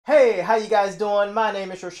Hey, how you guys doing? My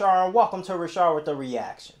name is Richar and welcome to Richar with the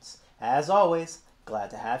Reactions. As always, glad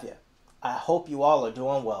to have you. I hope you all are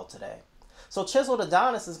doing well today. So Chiseled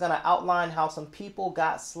Adonis is going to outline how some people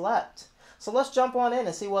got slept. So let's jump on in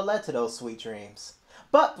and see what led to those sweet dreams.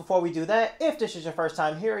 But before we do that, if this is your first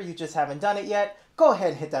time here or you just haven't done it yet, go ahead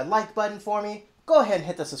and hit that like button for me. Go ahead and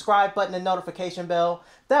hit the subscribe button and notification bell.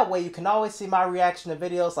 That way you can always see my reaction to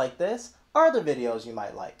videos like this or other videos you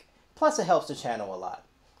might like. Plus it helps the channel a lot.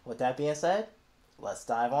 With that being said, let's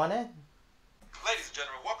dive on in. Ladies and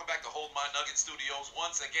gentlemen, welcome back to Hold My Nugget Studios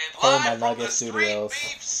once again. Hold My Live from Nugget the Studios.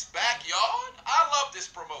 Street Beef's backyard. I love this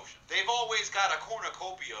promotion. They've always got a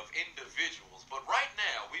cornucopia of individuals, but right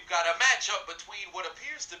now we've got a matchup between what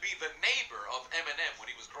appears to be the neighbor of Eminem when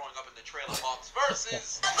he was growing up in the trailer parks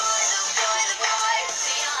versus...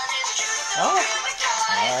 Oh,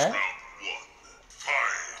 alright.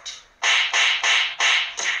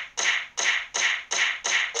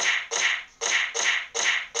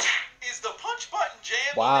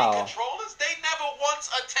 Wow. Controllers, they never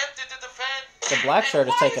once attempted to defend. The black shirt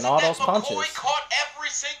is taking all those punches. McCoy caught every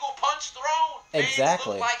single punch thrown.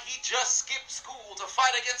 Exactly. Looked like he just skipped school to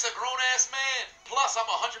fight against a grown-ass man. Plus, I'm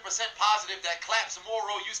 100% positive that Claps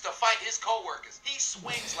Morrow used to fight his co-workers. He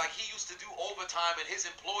swings like he used to do overtime and his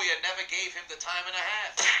employer never gave him the time and a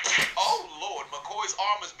half. Oh, Lord, McCoy's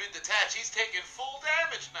arm has been detached. He's taking full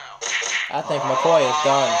damage now. I think McCoy is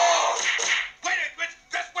done.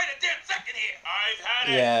 Just wait a damn second here. I've had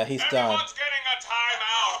it. Yeah, he's done. Everyone's getting a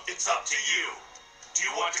timeout. It's up to you. Do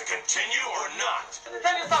you want to continue or not? Let me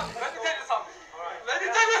tell you something. Let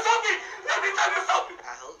me tell you something.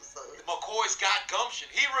 I hope so. McCoy's got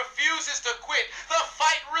gumption. He refuses to quit. The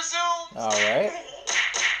fight resumes. All right.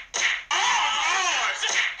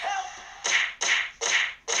 Help!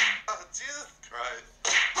 Oh, Jesus Christ.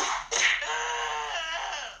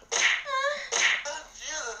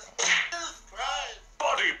 Jesus Christ.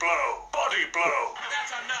 Body blow. Body blow.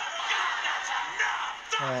 That's enough. That's enough.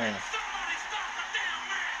 Stop it. Somebody stop the damn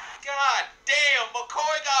man. God damn,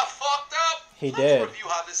 McCoy got fucked up. He Let's did. review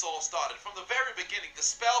how this all started. From the very beginning, the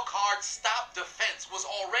spell card Stop Defense was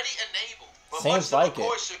already enabled. But Seems much to like it.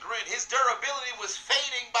 McCoy's chagrin, his durability was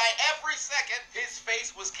fading by every second. His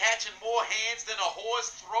face was catching more hands than a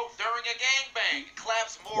whore's throat during a gangbang.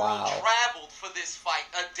 Claps Morrow Wow. traveled for this fight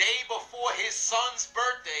a day before his son's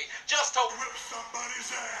birthday just to Whip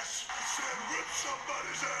somebody's ass. I said whip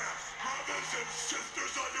somebody's ass. Brothers and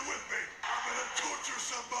sisters, are you with me? I'm gonna torture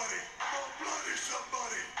somebody. I'm gonna bloody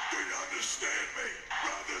somebody. Do you understand me?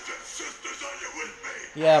 Brothers and sisters, are you with me?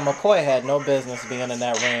 Yeah, McCoy had no business being in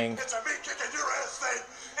that ring. It's a me kicking your ass thing,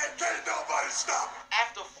 and can't nobody stop.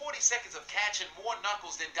 After 40 seconds of catching more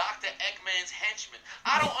knuckles than Dr. Eggman's henchman,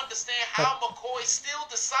 I don't understand how McCoy still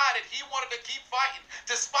decided he wanted to keep fighting,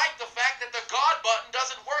 despite the fact that the guard button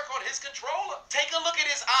doesn't work on his controller. Take a look at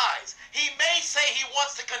his eyes. He may say he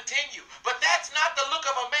wants to continue, but that's not the look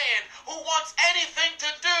of a man who wants anything to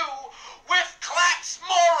do with Claps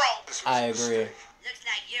Morrow. I agree. Looks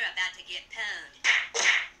like you're about to get pwned.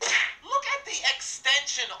 Look at the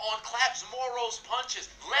extension on Claps Morrow's punches.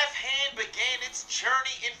 Left hand began its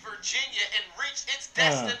journey in Virginia and reached its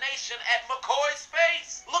destination at McCoy's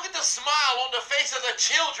face. Look at the smile on the face of the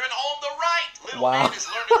children on the right. Little Wow. man is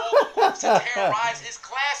learning all the moves to terrorize his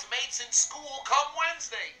classmates in school come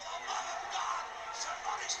Wednesday.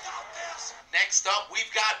 Somebody stop this. Next up,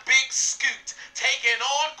 we've got Big Scoot taking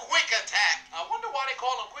on Quick Attack. I wonder why they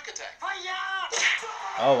call him Quick Attack.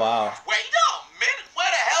 Oh, wow. Wait a minute,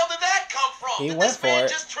 where the hell did that come from? He Did went this man for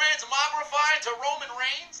it. just transmogrify into Roman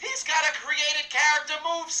Reigns? He's got a created character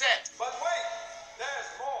moveset. But wait, there's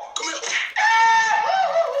more. Come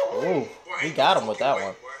Ooh, here. he got him with that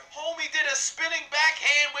one. Homie did a spinning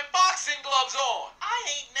backhand with boxing gloves on. I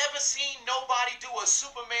ain't never seen nobody do a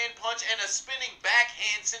Superman punch and a spinning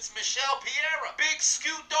backhand since Michelle Piera. Big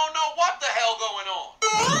Scoot don't know what the hell going on.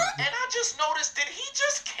 And I just noticed, did he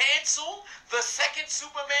just cancel the second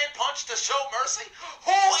Superman punch to show mercy?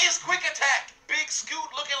 Who is Quick Attack? Big Scoot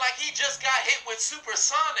looking like he just got hit with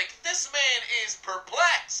supersonic. This man is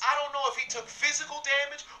perplexed. I don't know if he took physical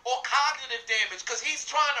damage or cognitive damage because he's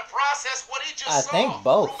trying to process what he just I saw. think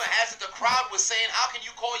both. Rumor has it the crowd was saying, how can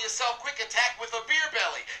you call yourself Quick Attack with a beer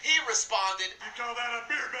belly? He responded, You call that a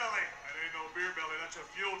beer belly? That ain't no beer belly. That's a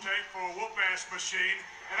fuel tank for a whoop-ass machine.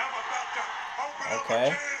 And I'm about to open Okay.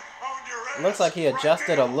 up a can on your ass. Looks like he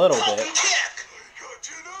adjusted a little bit. kick. Got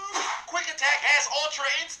you now. Quick Attack has ultra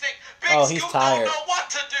instinct. Big Oh, he's Scoot tired. don't know what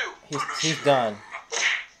to do. He's done.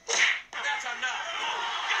 That's enough.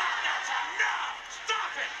 That's enough.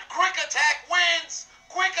 Stop it. Quick Attack wins.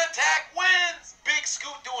 Quick Attack wins. Big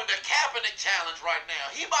Scoot doing the Kaepernick challenge right now.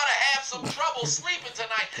 He about to have some some trouble sleeping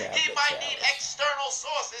tonight. He might need external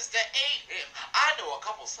sources to aid him. I know a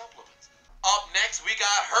couple supplements. Up next, we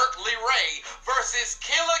got Hercule Ray versus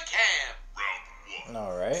Killer Cam. Round 1.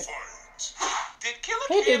 All right. Fight. Did Killer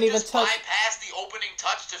He Cam didn't even just touch. bypass the opening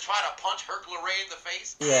touch to try to punch Hercule Ray in the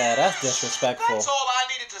face? Yeah, that's disrespectful. That's all I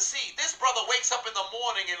needed to see. This brother wakes up in the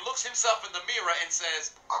morning and looks himself in the mirror and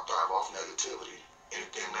says, I thrive off negativity.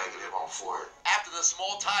 Anything negative, I'm for it. after the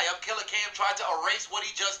small tie-up, Killer Cam tried to erase what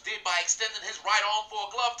he just did by extending his right arm for a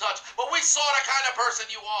glove touch. But we saw the kind of person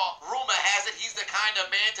you are. Rumor has it he's the kind of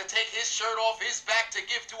man to take his shirt off his back to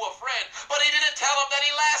give to a friend. But he didn't tell him that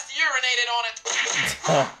he last urinated on it.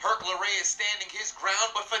 Hercule Ray is standing his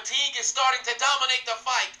ground, but fatigue is starting to dominate the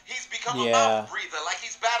fight. He's become a mouth breather, like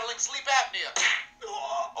he's battling sleep apnea.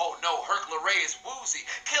 Oh no, Hercule Ray is woozy.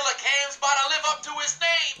 Killer Cam's about to live up to his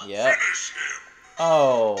name. Yep. Finish him.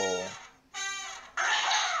 Oh.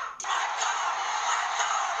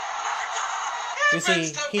 You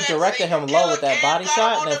see, he directed him low with that body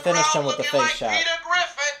shot and then finished him with the face shot. Say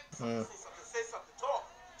something.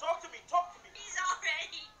 Talk to me. He's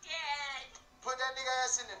already dead. Put that nigga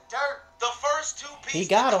ass in the dirt. The first two He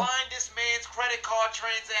piece got him. declined this man's credit card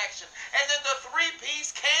transaction, and then the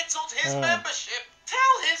 3-piece canceled his membership.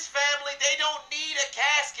 Tell his family they don't need a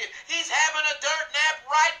casket. He's having a dirt nap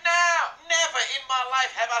right now. Never in my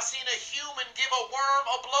life have I seen a human give a worm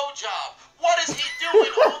a blowjob. What is he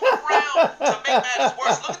doing on the ground? To make matters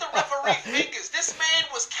worse, look at the referee fingers. This man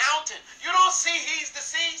was counting. You don't see he's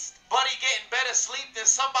deceased? Buddy getting better sleep than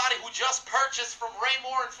somebody who just purchased from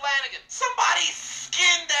Raymore and Flanagan. Somebody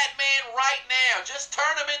skin that man right now. Just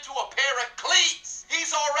turn him into a pair of cleats.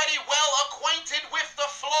 He's already well acquainted with the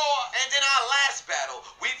floor. And in our last battle,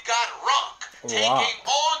 we've got Runk taking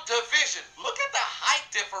on Division. Look at the height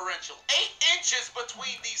differential. 8 inches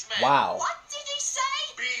between these men. Wow. What did he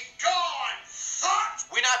say? Be gone, son!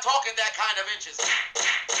 We're not talking that kind of inches.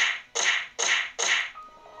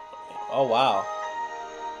 Oh, wow.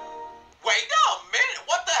 Wait a minute.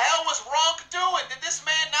 What the hell was Runk doing? Did this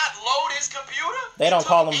man not load his computer? They don't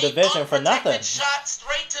call him He took Division for nothing. unprotected Shot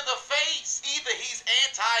straight to the face. Either he's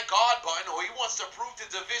anti-guard button or he wants to prove to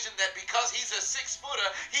Division that because he's a 6-footer,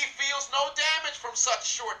 he feels no damage from such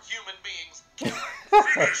short human beings.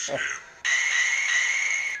 Finish him.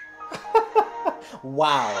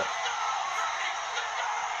 Wow.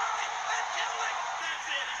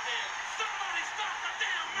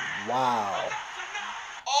 Wow.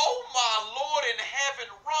 Oh my Lord in heaven,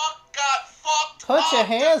 Runk got fucked Put up. your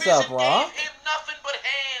hands up, Division Runk. gave him nothing but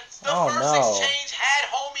hands. The Oh, first no. exchange had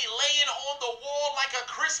homie laying on the wall like a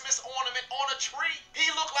Christmas ornament on a tree. He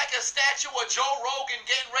looked like a statue of Joe Rogan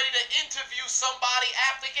getting ready to interview somebody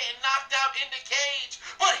after getting knocked out in the cage.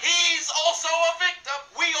 But he's also a victim.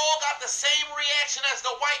 We all got the same reaction as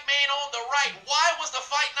the white man on the right. Why was the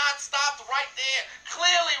fight not stopped right there?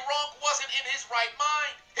 Clearly, Runk wasn't in his right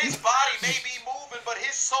mind. His body may be moving, but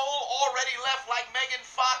his soul already left like Megan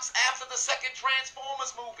Fox after the second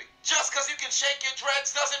Transformers movie. Just because you can shake your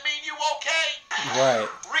dreads doesn't mean you okay. Right.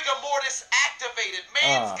 Rigor mortis activated.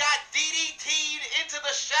 Man's got DDT'd into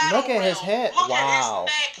the shadow Look at his realm. head. Look Wow. at his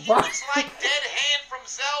neck. He Right. looks like Dead Hand from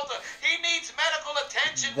Zelda. He needs medical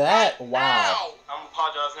attention That- right wow. now. I'm gonna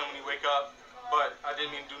apologize to him when he wake up, but I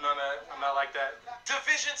didn't mean to do none of that. I'm not like that.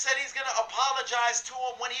 Division said he's gonna apologize to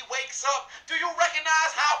him when he wakes up. Do you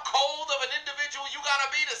recognize how cold of an individual you gotta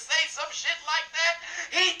be to say some shit like that?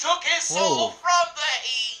 He took his soul Whoa. from the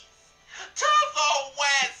east to the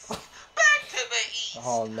west, back to the east,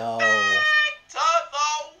 Oh, no. back to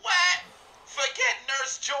the west. Forget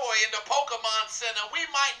Nurse Joy in the Pokemon Center. We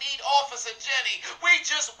might need Officer Jenny. We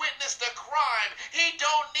just witnessed a crime. He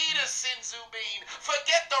don't need a Senzu Bean.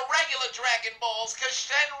 Forget the regular Dragon Balls, cause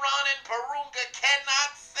Shenron and Purunga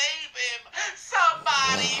cannot save him.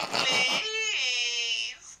 Somebody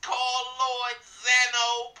please call Lord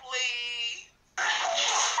Zeno, please.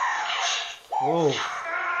 Ooh.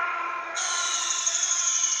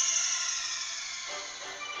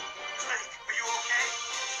 Snake, are you okay?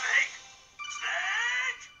 Snake?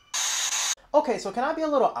 Snake? Okay, so can I be a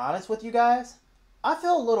little honest with you guys? I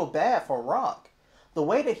feel a little bad for Runk. The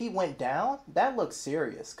way that he went down, that looks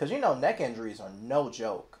serious. Because, you know, neck injuries are no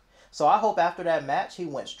joke. So I hope after that match, he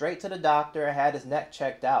went straight to the doctor and had his neck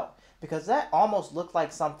checked out. Because that almost looked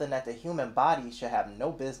like something that the human body should have no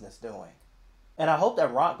business doing. And I hope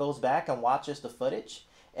that Runk goes back and watches the footage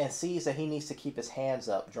and sees that he needs to keep his hands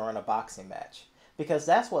up during a boxing match. Because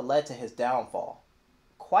that's what led to his downfall.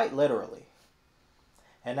 Quite literally.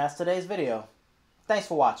 And that's today's video. Thanks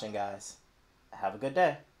for watching, guys. Have a good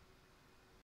day.